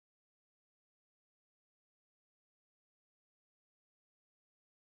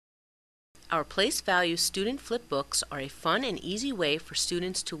Our Place Value student flip books are a fun and easy way for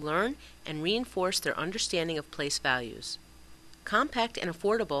students to learn and reinforce their understanding of place values. Compact and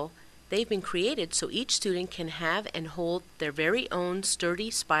affordable, they've been created so each student can have and hold their very own sturdy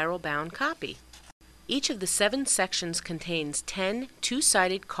spiral-bound copy. Each of the 7 sections contains 10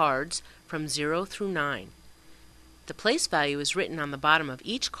 two-sided cards from 0 through 9. The place value is written on the bottom of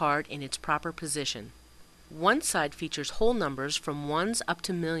each card in its proper position. One side features whole numbers from ones up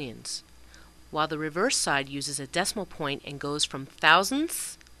to millions, while the reverse side uses a decimal point and goes from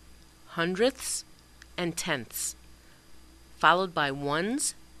thousandths, hundredths, and tenths, followed by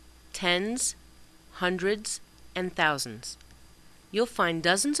ones, tens, hundreds, and thousands. You'll find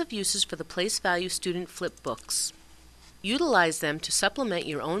dozens of uses for the Place Value student flip books. Utilize them to supplement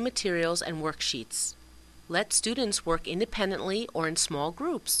your own materials and worksheets. Let students work independently or in small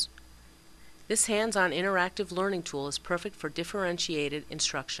groups. This hands-on interactive learning tool is perfect for differentiated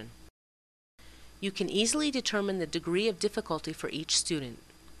instruction. You can easily determine the degree of difficulty for each student.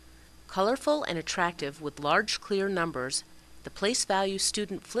 Colorful and attractive with large clear numbers, the Place Value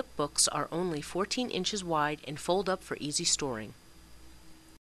student flip books are only 14 inches wide and fold up for easy storing.